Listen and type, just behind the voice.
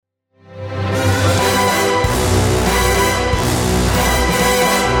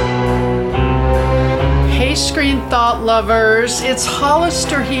Bond lovers. It's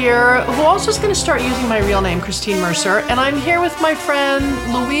Hollister here, who also is going to start using my real name, Christine Mercer, and I'm here with my friend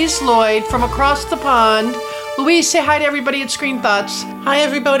Louise Lloyd from across the pond. Louise, say hi to everybody at Screen Thoughts. Hi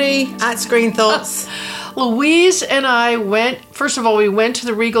everybody at Screen Thoughts. Louise and I we went to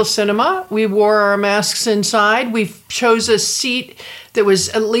the Regal Cinema. We wore our masks inside. We chose a seat that was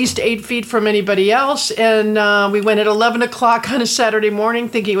at least 8 feet from anybody else. And we went at 11 o'clock on a Saturday morning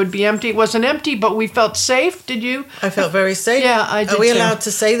thinking it would be empty. It wasn't empty, but we felt safe. Did you? I felt very safe. Yeah, I did. Are we too. allowed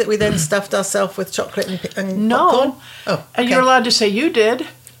to say that we then stuffed ourselves with chocolate and No. popcorn? Oh, okay. And you're allowed to say you did.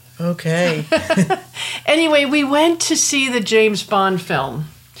 Okay. Anyway, we went to see the James Bond film.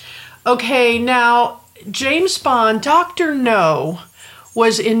 Okay, now, James Bond, Dr. No,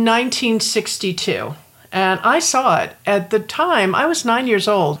 was in 1962. And I saw it. At the time, I was 9 years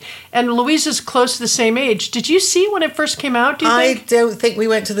old. And Louise is close to the same age. Did you see it when it first came out, do you think? I don't think we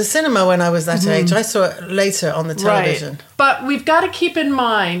went to the cinema when I was that age. I saw it later on the television. Right. But we've got to keep in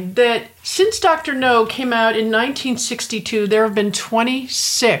mind that since Dr. No came out in 1962, there have been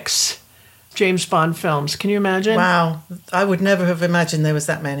 26 James Bond films. Can you imagine? Wow. I would never have imagined there was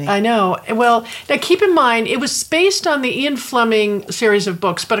that many. I know. Well, now keep in mind, it was based on the Ian Fleming series of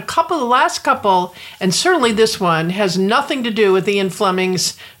books, but the last couple, and certainly this one, has nothing to do with Ian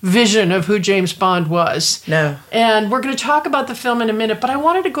Fleming's vision of who James Bond was. No. And we're going to talk about the film in a minute, but I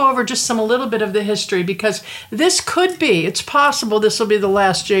wanted to go over just a little bit of the history because it's possible this will be the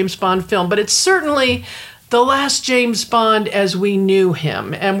last James Bond film, but it's certainly the last James Bond as we knew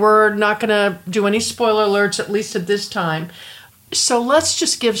him. And we're not going to do any spoiler alerts, at least at this time. So let's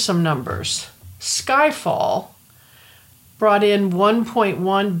just give some numbers. Skyfall brought in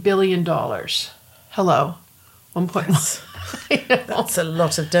 $1.1 billion. Hello. 1.1. That's a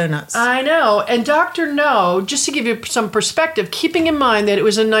lot of donuts. I know. And Dr. No, just to give you some perspective, keeping in mind that it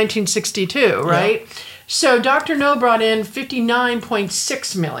was in 1962, right? Yeah. So Dr. No brought in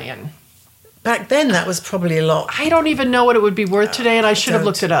 $59.6 million. Back then, that was probably a lot. I don't even know what it would be worth today, and I should have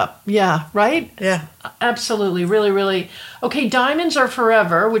looked it up. Yeah, right? Yeah. Absolutely. Really, really. Okay, Diamonds Are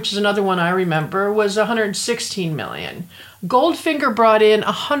Forever, which is another one I remember, was $116 million. Goldfinger brought in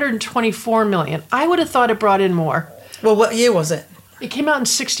 $124 million. I would have thought it brought in more. Well, what year was it? It came out in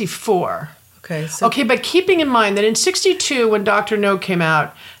 1964. Okay, but keeping in mind that in 1962, when Dr. No came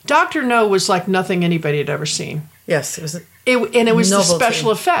out, Dr. No was like nothing anybody had ever seen. Yes, it was. It was novelty. The special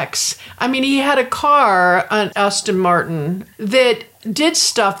effects. I mean, he had a car, an Aston Martin, that did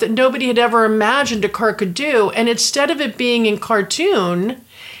stuff that nobody had ever imagined a car could do. And instead of it being in cartoon,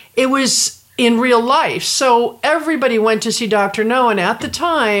 it was in real life. So everybody went to see Dr. No. And at the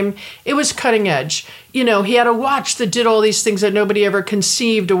time, it was cutting edge. You know, he had a watch that did all these things that nobody ever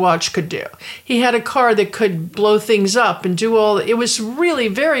conceived a watch could do. He had a car that could blow things up and it was really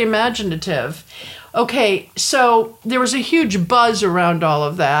very imaginative. Okay, so there was a huge buzz around all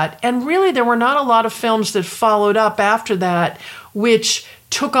of that, and really there were not a lot of films that followed up after that which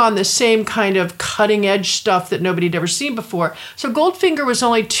took on the same kind of cutting-edge stuff that nobody had ever seen before. So Goldfinger was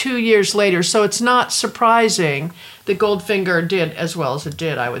only 2 years later, so it's not surprising that Goldfinger did as well as it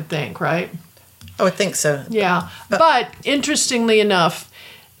did, I would think, right? I would think so. Yeah, but interestingly enough,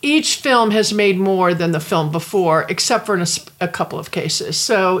 each film has made more than the film before, except for in a couple of cases.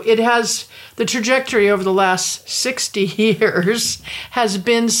 So it has, the trajectory over the last 60 years has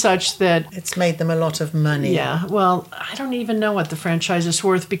been such that it's made them a lot of money. Yeah, well, I don't even know what the franchise is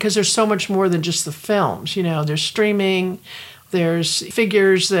worth because there's so much more than just the films. You know, there's streaming, there's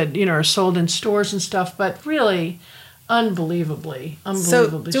figures that, are sold in stores and stuff, but really, unbelievably.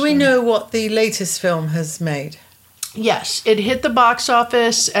 So do we know what the latest film has made? Yes, it hit the box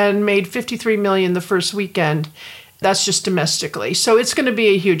office and made $53 million the first weekend. That's just domestically. So it's going to be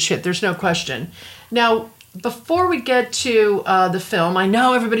a huge hit. There's no question. Now, before we get to the film, I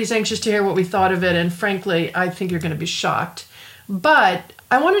know everybody's anxious to hear what we thought of it, and frankly, I think you're going to be shocked. But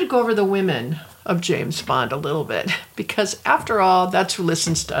I wanted to go over the women of James Bond a little bit, because after all, that's who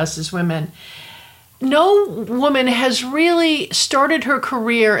listens to us as women. No woman has really started her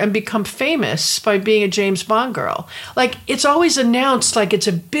career and become famous by being a James Bond girl. Like, it's always announced like it's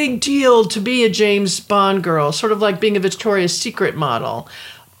a big deal to be a James Bond girl, sort of like being a Victoria's Secret model.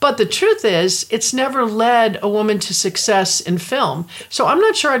 But the truth is, it's never led a woman to success in film. So I'm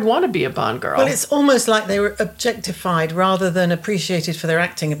not sure I'd want to be a Bond girl. Well, it's almost like they were objectified rather than appreciated for their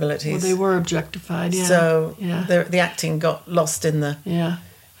acting abilities. Well, they were objectified, yeah. So yeah. The acting got lost in the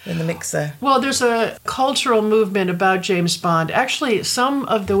mix there. Well, there's a cultural movement about James Bond. Actually, some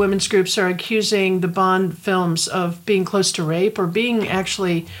of the women's groups are accusing the Bond films of being close to rape or being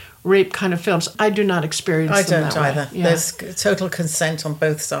actually rape kind of films. I do not experience I them don't that way. either. Yeah. There's total consent on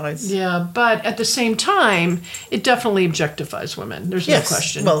both sides. Yeah, but at the same time, it definitely objectifies women. There's no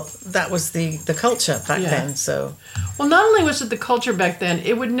question. Well, that was the culture back Yeah. then. So Well, not only was it the culture back then,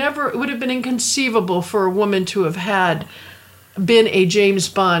 it would have been inconceivable for a woman to have been a James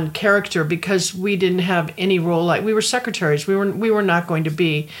Bond character, because we didn't have any role. Like, we were secretaries. We were not going to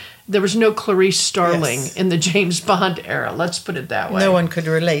be. There was no Clarice Starling Yes. in the James Bond era. Let's put it that way. no one could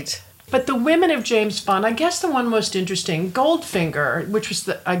relate. But the women of James Bond, I guess the one most interesting, Goldfinger, which was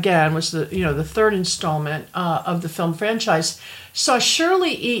the third installment of the film franchise, saw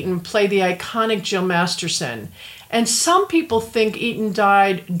Shirley Eaton play the iconic Jill Masterson. And some people think Eaton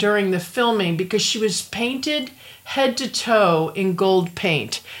died during the filming because she was painted head to toe in gold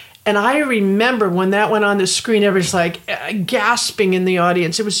paint. And I remember when that went on the screen, everybody's like gasping in the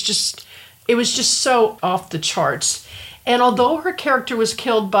audience. It was just so off the charts. And although her character was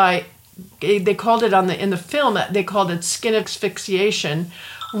killed by, they called it in the film, they called it skin asphyxiation.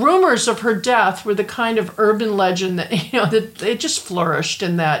 Rumors of her death were the kind of urban legend that, that it just flourished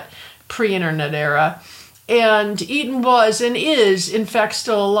in that pre-internet era. And Eaton was and is, in fact,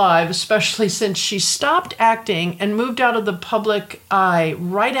 still alive, especially since she stopped acting and moved out of the public eye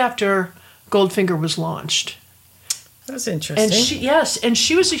right after Goldfinger was launched. That's interesting. And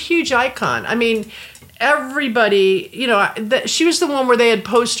she was a huge icon. I mean, everybody, she was the one where they had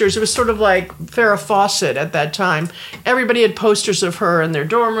posters. It was sort of like Farrah Fawcett at that time. Everybody had posters of her in their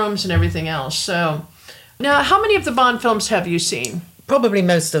dorm rooms and everything else. So, now, how many of the Bond films have you seen? Probably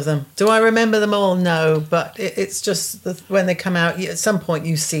most of them. Do I remember them all? No, but it's just when they come out, at some point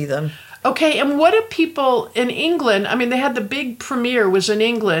you see them. Okay, and what do people in England, I mean, they had the big premiere was in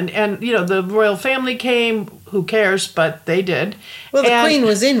England, and, the royal family came, who cares, but they did. Well, the Queen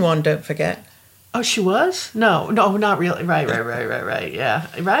was in one, don't forget. Oh, she was? No, not really. Right, yeah,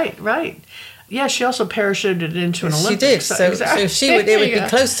 right. Yeah, she also parachuted into an Olympics. She did, so it would be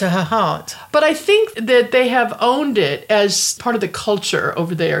close to her heart. But I think that they have owned it as part of the culture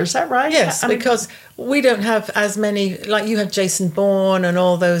over there. Is that right? Yes, because we don't have as many, like you have Jason Bourne and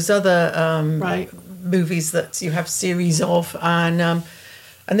all those other movies that you have series of, and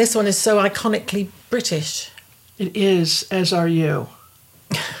this one is so iconically British. It is, as are you.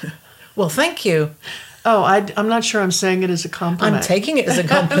 Well, thank you. Oh, I'm not sure I'm saying it as a compliment. I'm taking it as a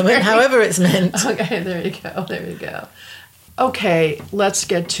compliment, however it's meant. Okay, there you go. Okay, let's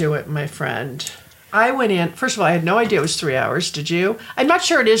get to it, my friend. I went in, first of all, I had no idea it was 3 hours. Did you? I'm not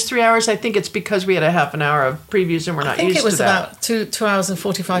sure it is 3 hours. I think it's because we had a half an hour of previews and we're not used to that. I think it was about 2 hours and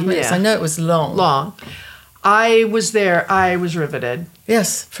 45 minutes. Yeah. I know it was long. I was there. I was riveted.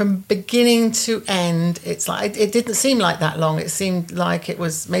 Yes, from beginning to end. It's like it didn't seem like that long. It seemed like it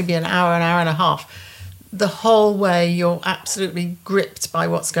was maybe an hour and a half. The whole way you're absolutely gripped by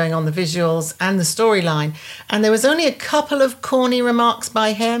what's going on, the visuals and the storyline. And there was only a couple of corny remarks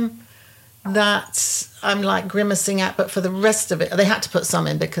by him that I'm like grimacing at, but for the rest of it, they had to put some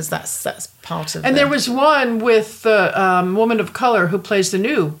in because that's part of it. And there was one with the woman of color who plays the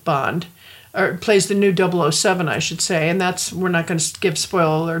new Bond, or plays the new 007, I should say. And we're not going to give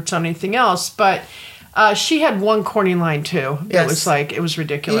spoiler alerts on anything else, but she had one corny line too. Yes. It was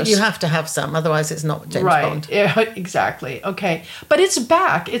ridiculous. You have to have some, otherwise it's not James Bond. Right, yeah, exactly. Okay, but it's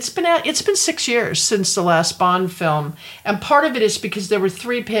back. It's been 6 years since the last Bond film, and part of it is because there were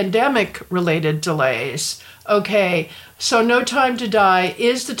 3 pandemic-related delays. Okay, so No Time to Die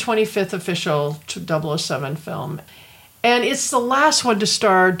is the 25th official 007 film, and it's the last one to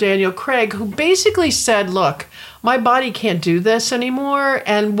star Daniel Craig, who basically said, look, my body can't do this anymore,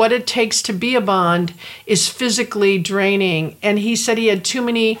 and what it takes to be a Bond is physically draining. And he said he had too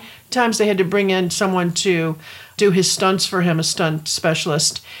many times they had to bring in someone to do his stunts for him, a stunt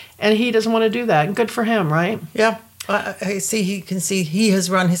specialist, and he doesn't want to do that. And good for him, right? Yeah, I see. He can see he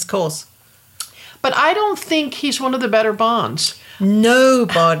has run his course. But I don't think he's one of the better Bonds.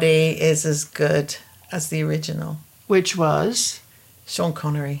 Nobody is as good as the original. Which was? Sean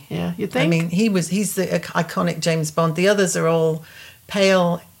Connery. Yeah, you think? I mean, he's the iconic James Bond. The others are all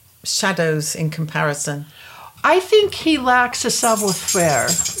pale shadows in comparison. I think he lacks a savoir-faire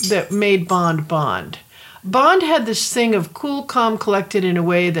that made Bond Bond. Bond had this thing of cool, calm, collected in a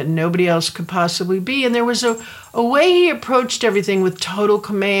way that nobody else could possibly be. And there was a way he approached everything with total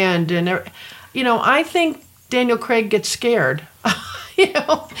command. And, I think Daniel Craig gets scared.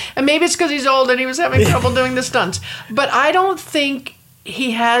 And maybe it's because he's old and he was having trouble doing the stunts. But I don't think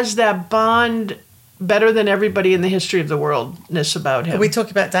he has that Bond better than everybody in the history of the worldness about him. Are we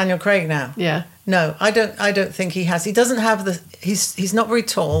talking about Daniel Craig now? Yeah. No, I don't think he has. He doesn't have he's not very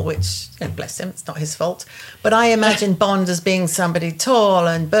tall, which, bless him, it's not his fault. But I imagine Bond as being somebody tall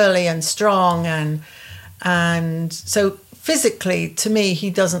and burly and strong, and so physically, to me, he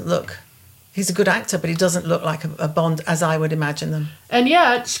doesn't look. He's a good actor, but he doesn't look like a Bond as I would imagine them. And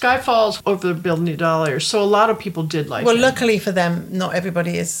yet, Skyfall's over $1 billion, so a lot of people did like Well, him. luckily for them, not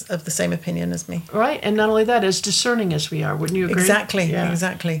everybody is of the same opinion as me. Right, and not only that, as discerning as we are, wouldn't you agree? Exactly, Yeah.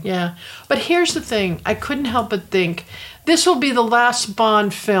 exactly. Yeah, but here's the thing. I couldn't help but think this will be the last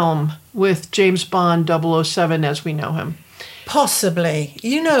Bond film with James Bond 007 as we know him. Possibly.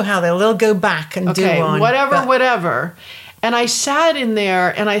 You know how they'll go back and do one. Whatever. And I sat in there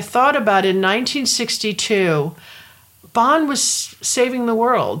and I thought about in 1962, Bond was saving the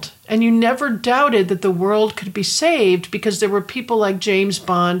world. And you never doubted that the world could be saved because there were people like James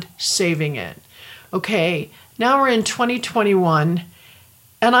Bond saving it. Okay, now we're in 2021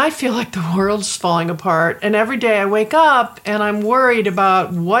 and I feel like the world's falling apart. And every day I wake up and I'm worried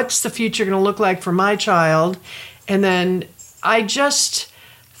about what's the future going to look like for my child. And then I just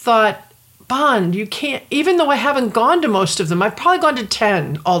thought, Bond, you can't, even though I haven't gone to most of them, I've probably gone to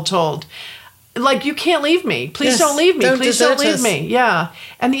 10 all told. Like, you can't leave me. Please don't leave me. Please don't leave me. Yeah.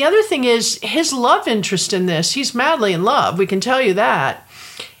 And the other thing is his love interest in this. He's madly in love. We can tell you that.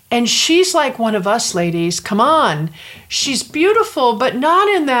 And she's like one of us ladies. Come on. She's beautiful, but not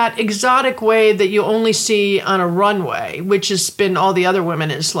in that exotic way that you only see on a runway, which has been all the other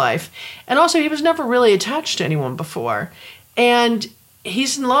women in his life. And also, he was never really attached to anyone before. And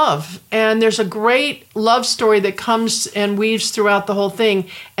he's in love, and there's a great love story that comes and weaves throughout the whole thing,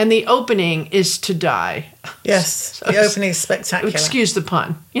 and the opening is to die. Yes, the opening is spectacular. Excuse the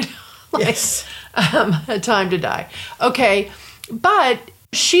pun. Yes. A time to die. Okay, but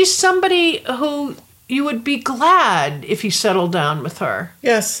she's somebody who you would be glad if you settled down with her.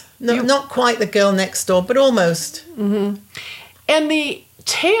 Yes, not quite the girl next door, but almost. Mm-hmm. And the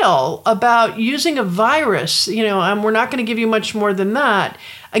tale about using a virus, we're not going to give you much more than that.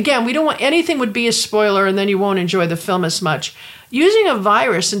 Again, we don't want anything would be a spoiler and then you won't enjoy the film as much. Using a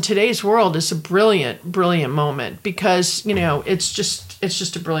virus in today's world is a brilliant, brilliant moment because, it's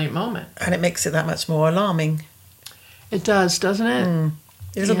just a brilliant moment. And it makes it that much more alarming. It does, doesn't it?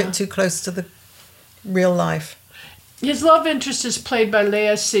 A little bit too close to the real life. His love interest is played by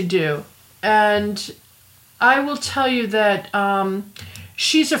Léa Seydoux, and I will tell you that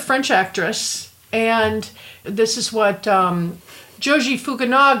she's a French actress, and this is what Joji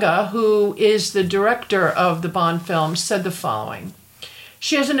Fukunaga, who is the director of the Bond films, said the following.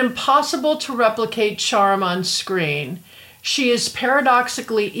 She has an impossible to replicate charm on screen. She is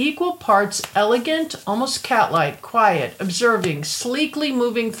paradoxically equal parts elegant, almost cat-like, quiet, observing, sleekly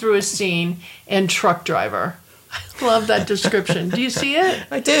moving through a scene, and truck driver. I love that description. Do you see it?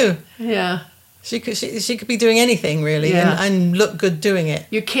 I do. Yeah. She could be doing anything, really, and look good doing it.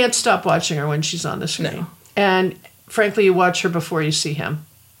 You can't stop watching her when she's on the screen. No. And frankly, you watch her before you see him.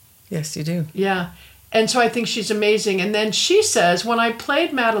 Yes, you do. Yeah. And so I think she's amazing. And then she says, when I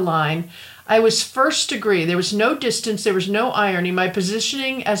played Madeline, I was first degree. There was no distance. There was no irony. My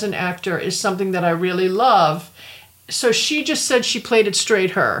positioning as an actor is something that I really love. So she just said she played it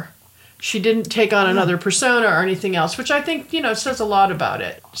straight her. She didn't take on another persona or anything else, which I think, says a lot about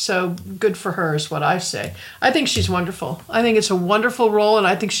it. So good for her is what I say. I think she's wonderful. I think it's a wonderful role, and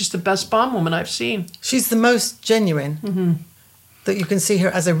I think she's the best Bond woman I've seen. She's the most genuine. Mm-hmm. That you can see her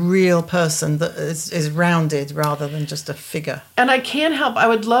as a real person that is rounded rather than just a figure. And I can't help, I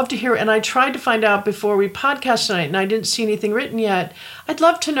would love to hear, and I tried to find out before we podcast tonight, and I didn't see anything written yet. I'd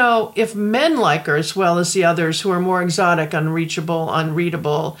love to know if men like her as well as the others who are more exotic, unreachable,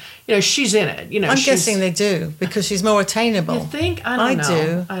 unreadable. She's in it. I'm guessing they do, because she's more attainable. You think? I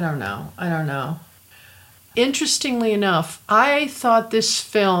don't know. Interestingly enough, I thought this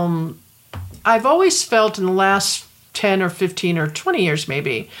film, I've always felt in the last 10 or 15 or 20 years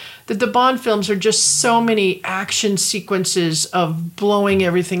maybe, that the Bond films are just so many action sequences of blowing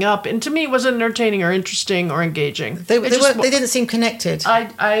everything up. And to me, it wasn't entertaining or interesting or engaging. They didn't seem connected.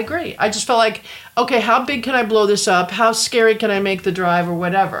 I agree. I just felt like, okay, how big can I blow this up? How scary can I make the drive or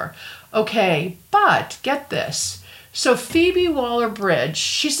whatever? Okay, but get this. So Phoebe Waller-Bridge,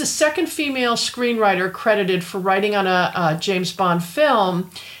 she's the second female screenwriter credited for writing on a James Bond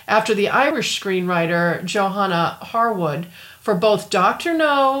film after the Irish screenwriter Johanna Harwood for both Dr.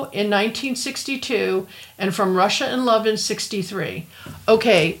 No in 1962 and From Russia in Love in 63.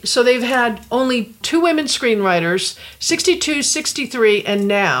 Okay, so they've had only 2 women screenwriters, 62, 63, and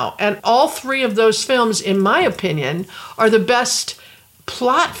now. And all 3 of those films, in my opinion, are the best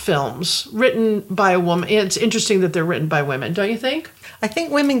plot films written by a woman. It's interesting that they're written by women, don't you think? I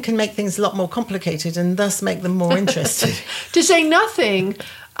think women can make things a lot more complicated and thus make them more interesting. To say nothing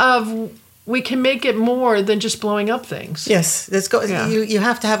of we can make it more than just blowing up things. Yes, you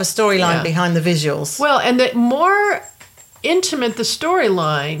have to have a storyline behind the visuals. Well, and the more intimate the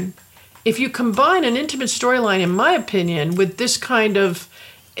storyline, if you combine an intimate storyline, in my opinion, with this kind of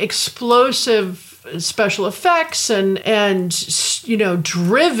explosive special effects and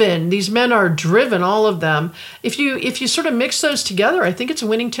driven, these men are driven, all of them. If you sort of mix those together, I think it's a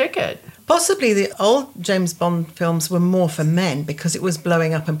winning ticket. Possibly the old James Bond films were more for men because it was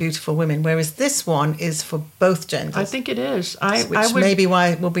blowing up and beautiful women, whereas this one is for both genders. I think it is. Which may be why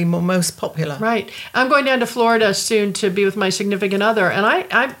it will be most popular. Right. I'm going down to Florida soon to be with my significant other, and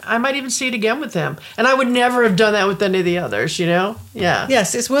I might even see it again with him. And I would never have done that with any of the others, Yeah.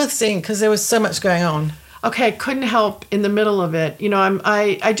 Yes, it's worth seeing because there was so much going on. Okay, I couldn't help in the middle of it.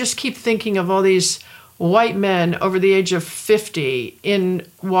 I just keep thinking of all these white men over the age of 50 in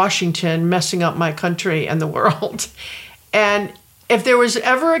Washington messing up my country and the world. And if there was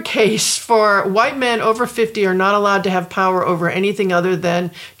ever a case for white men over 50 are not allowed to have power over anything other than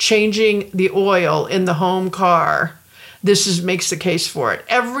changing the oil in the home car, this makes the case for it.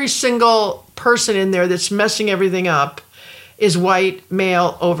 Every single person in there that's messing everything up is white,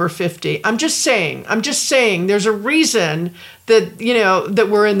 male, over 50. I'm just saying, there's a reason that, that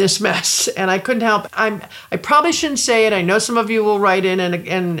we're in this mess. And I couldn't help, I probably shouldn't say it. I know some of you will write in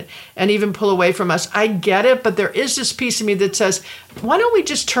and even pull away from us. I get it, but there is this piece of me that says, why don't we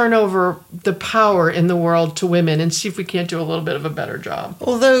just turn over the power in the world to women and see if we can't do a little bit of a better job?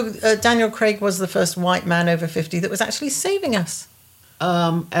 Although Daniel Craig was the first white man over 50 that was actually saving us.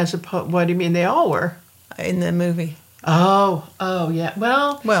 What do you mean? They all were? In the movie. Oh, yeah.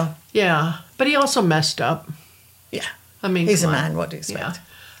 Well, yeah. But he also messed up. Yeah. I mean, he's a man. What do you expect?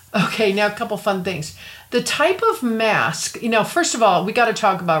 Yeah. Okay, now a couple fun things. The type of mask, first of all, we got to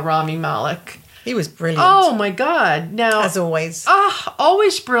talk about Rami Malek. He was brilliant. Oh, my God. Now, as always.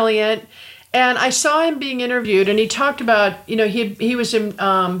 Always brilliant. And I saw him being interviewed, and he talked about, he was in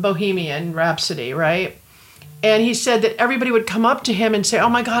Bohemian Rhapsody, right? And he said that everybody would come up to him and say, oh,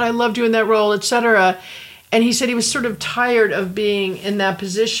 my God, I love doing that role, etc. And he said he was sort of tired of being in that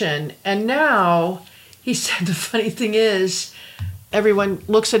position. And now, he said the funny thing is, everyone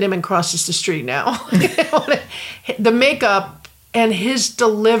looks at him and crosses the street now. The makeup and his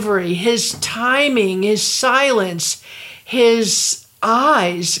delivery, his timing, his silence, his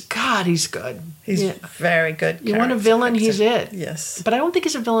eyes. God, he's good. He's very good. You want a villain, he's it. Yes. But I don't think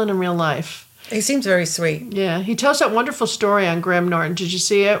he's a villain in real life. He seems very sweet. Yeah. He tells that wonderful story on Graham Norton. Did you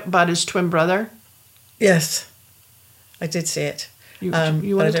see it? About his twin brother? Yes. I did see it. You want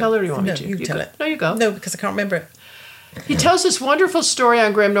to tell it or you want me to? You tell it. No, you go. No, because I can't remember it. He tells this wonderful story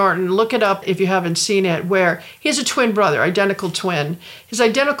on Graham Norton. Look it up if you haven't seen it, where he has a twin brother, identical twin. His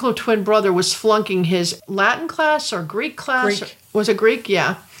identical twin brother was flunking his Latin class or Greek class. Greek. Was it Greek?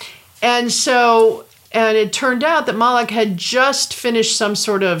 Yeah. And it turned out that Malek had just finished some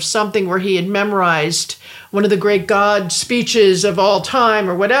sort of something where he had memorized one of the great God speeches of all time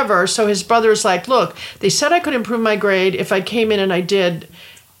or whatever. So his brother's like, look, they said I could improve my grade if I came in and I did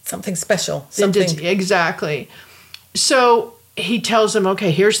something special. Exactly. So he tells him,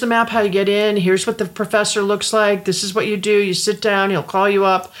 okay, here's the map how you get in. Here's what the professor looks like. This is what you do. You sit down. He'll call you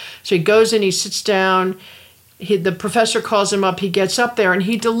up. So he goes in, he sits down. The professor calls him up. He gets up there and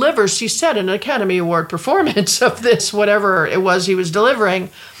he delivers, he said, an Academy Award performance of this, whatever it was he was delivering.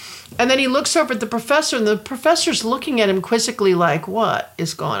 And then he looks over at the professor, and the professor's looking at him quizzically like, what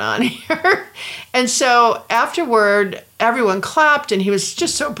is going on here? And so afterward, everyone clapped, and he was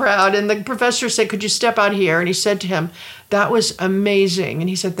just so proud. And the professor said, could you step out here? And he said to him, that was amazing. And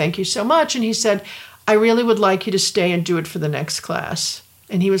he said, thank you so much. And he said, I really would like you to stay and do it for the next class.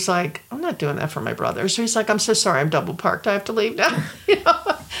 And he was like, I'm not doing that for my brother. So he's like, I'm so sorry, I'm double parked. I have to leave now.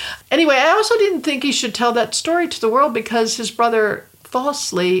 Anyway, I also didn't think he should tell that story to the world because his brother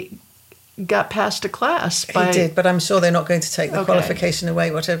falsely got passed a class. He did, but I'm sure they're not going to take the qualification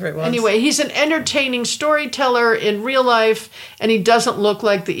away, whatever it was. Anyway, he's an entertaining storyteller in real life, and he doesn't look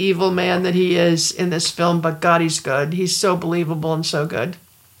like the evil man that he is in this film, but God, he's good. He's so believable and so good.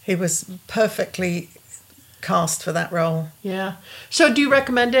 He was perfectly cast for that role. Yeah. So do you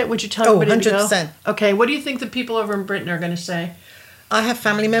recommend it? Would you tell everybody 100%. to go? Okay, what do you think the people over in Britain are going to say? I have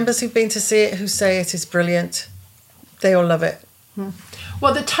family members who've been to see it who say it is brilliant. They all love it.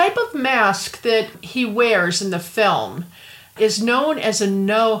 Well, the type of mask that he wears in the film is known as a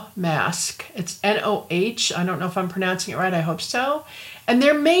No mask. It's N-O-H. I don't know if I'm pronouncing it right. I hope so. And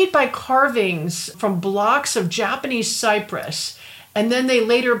they're made by carvings from blocks of Japanese cypress. and then they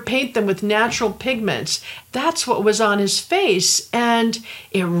later paint them with natural pigments. That's what was on his face, and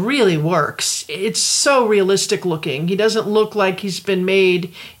it really works. It's so realistic looking. He doesn't look like he's been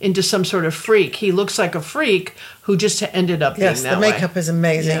made into some sort of freak. He looks like a freak who just ended up being that way. Yes, the makeup is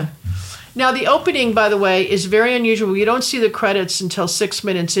amazing. Yeah. Now, the opening, by the way, is very unusual. You don't see the credits until 6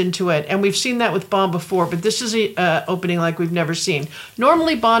 minutes into it, and we've seen that with Bond before, but this is an opening like we've never seen.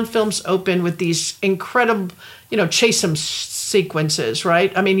 Normally, Bond films open with these incredible, chase 'em sequences,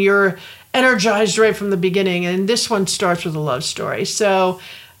 right? I mean, you're energized right from the beginning, and this one starts with a love story. So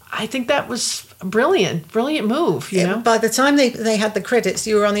I think that was a brilliant move, you know? By the time they had the credits,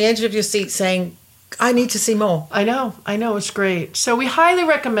 you were on the edge of your seat saying, I need to see more. I know, it's great. So we highly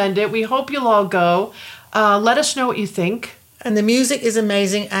recommend it. We hope you'll all go. Let us know what you think. And the music is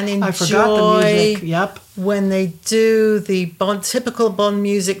amazing, and enjoy I forgot the music. Yep. when they do the typical Bond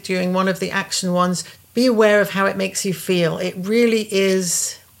music during one of the action ones. Be aware of how it makes you feel. It really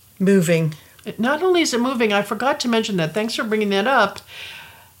is moving. Not only is it moving, I forgot to mention that. Thanks for bringing that up.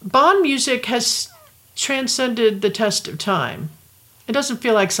 Bond music has transcended the test of time. It doesn't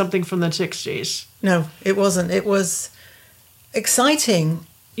feel like something from the 60s. No, it wasn't. It was exciting.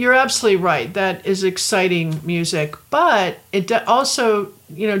 You're absolutely right. That is exciting music, but it also,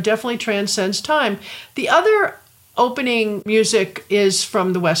 definitely transcends time. The other opening music is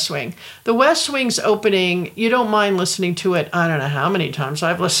from The West Wing. The West Wing's opening, you don't mind listening to it. I don't know how many times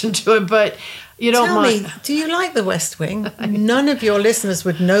I've listened to it, but you don't mind. Tell me, do you like The West Wing? None of your listeners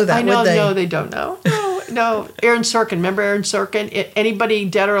would know that, would they? No, they don't know. No. Aaron Sorkin. Remember Aaron Sorkin? Anybody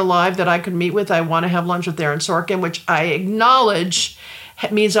dead or alive that I could meet with, I want to have lunch with Aaron Sorkin, which I acknowledge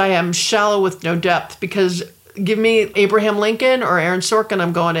means I am shallow with no depth, because give me Abraham Lincoln or Aaron Sorkin,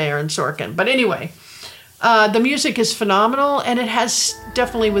 I'm going to Aaron Sorkin. But anyway, the music is phenomenal, and it has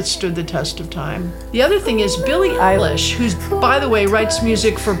definitely withstood the test of time. The other thing is Billie Eilish, who, by the way, writes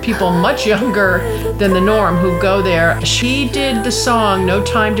music for people much younger than the norm who go there. She did the song No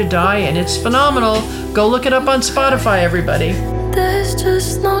Time to Die, and it's phenomenal. Go look it up on Spotify, everybody. There's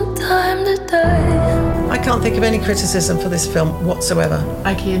just no time to die. I can't think of any criticism for this film whatsoever.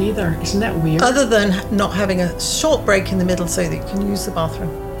 I can't either. Isn't that weird? Other than not having a short break in the middle so that you can use the bathroom.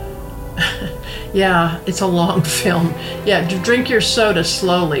 Yeah, it's a long film. Yeah, to drink your soda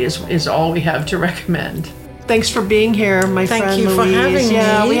slowly is all we have to recommend. Thanks for being here, my friend Louise. Thank you for having me.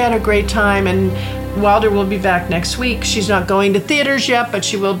 Yeah, we had a great time, and Wilder will be back next week. She's not going to theaters yet, but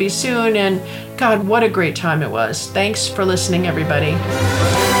she will be soon, and God, what a great time it was. Thanks for listening, everybody.